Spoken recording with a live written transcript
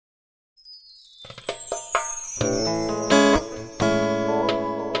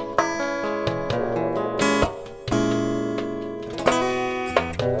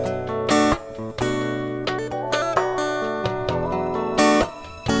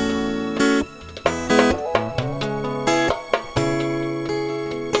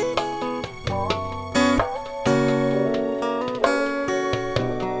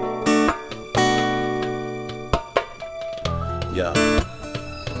Yeah.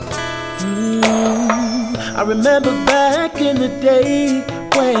 I remember back in the day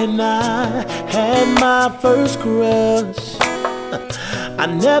when I had my first crush. I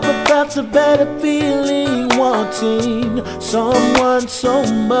never felt a better feeling, wanting someone so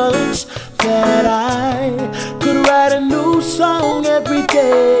much that I could write a new song every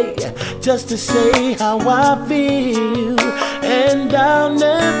day just to say how I feel. And I'll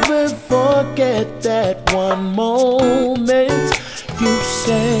never forget that one moment you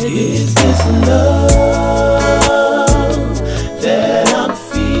said, "Is this love that I'm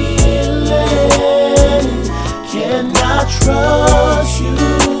feeling? Can I trust you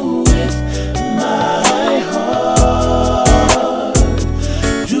with my heart?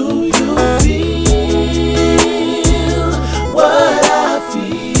 Do you feel what I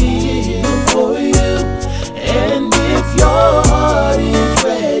feel for you? And if your heart is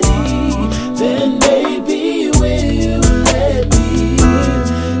ready, then maybe will you let me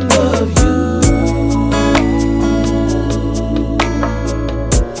love you?"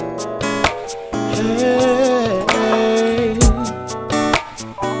 Hey,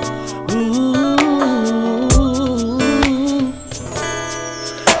 ooh.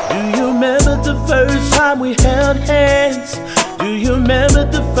 Do you remember the first time we held hands? Do you remember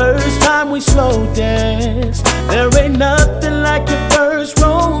the first time we slow danced? There ain't nothing like your first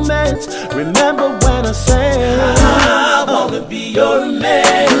romance. Remember when I said I wanna be your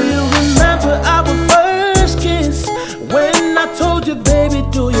man? Do you remember our first kiss? When I told you, baby,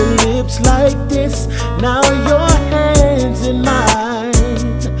 do your lips like this? Now your hands in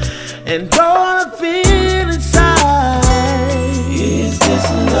mine, and all I feel inside is this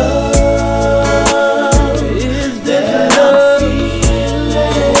love.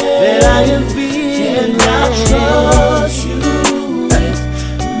 Trust you with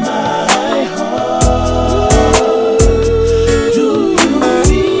my heart. Do you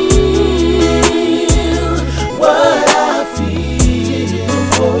feel what I feel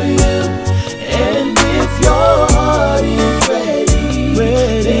for you? And if your heart is ready,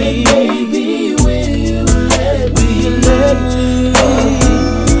 then baby, will you let me?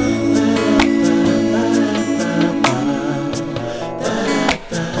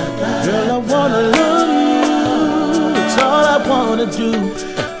 Girl, I wanna love you. All I wanna do,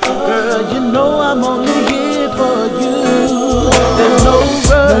 girl, you know I'm only here for you. There's no rush,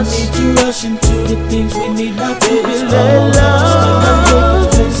 no need to rush into the things we need not to be let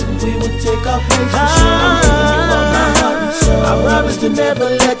love. We will take our place for sure. You are my heart and soul. I promise to never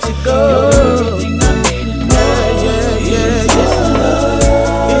let you go. You're everything I need and more. Yeah. Is this love?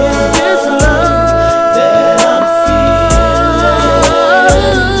 Is this love that I'm feeling?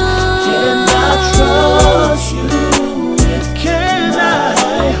 Can I trust you?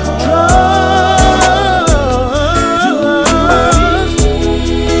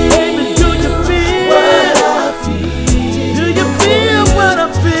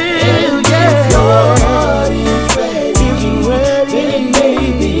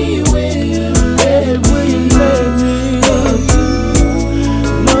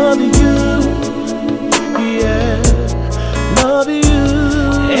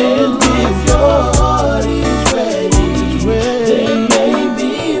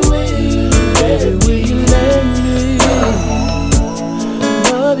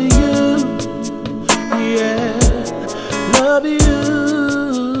 Love you.